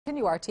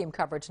continue our team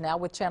coverage now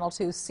with Channel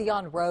 2's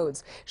Sion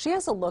Rhodes. She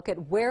has a look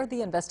at where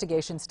the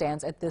investigation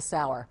stands at this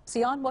hour.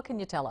 Sion, what can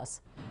you tell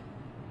us?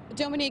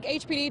 Dominique,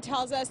 HPD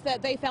tells us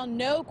that they found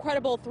no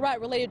credible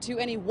threat related to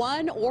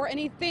anyone or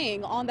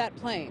anything on that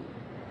plane.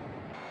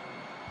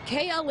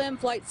 KLM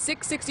Flight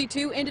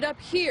 662 ended up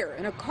here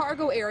in a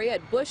cargo area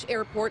at Bush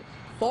Airport,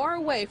 far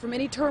away from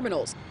any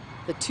terminals.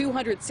 The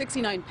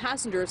 269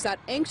 passengers sat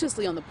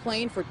anxiously on the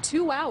plane for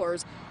 2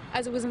 hours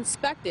as it was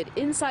inspected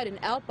inside and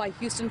out by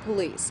Houston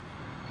police.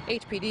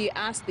 HPD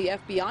asked the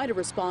FBI to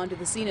respond to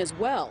the scene as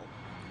well.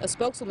 A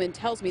spokeswoman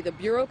tells me the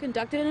Bureau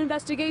conducted an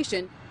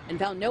investigation and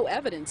found no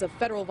evidence of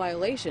federal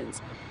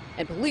violations,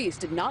 and police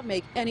did not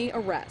make any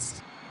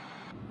arrests.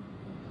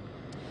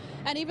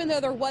 And even though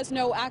there was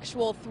no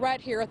actual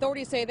threat here,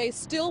 authorities say they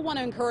still want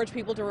to encourage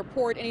people to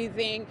report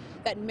anything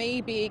that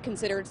may be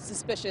considered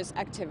suspicious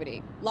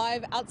activity.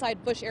 Live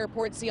outside Bush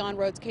Airport, Sion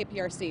Rhodes,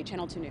 KPRC,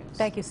 Channel 2 News.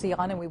 Thank you,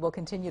 Sion, and we will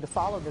continue to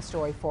follow the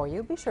story for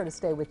you. Be sure to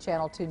stay with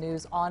Channel 2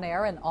 News on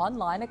air and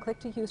online at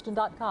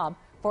click2houston.com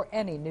for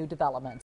any new developments.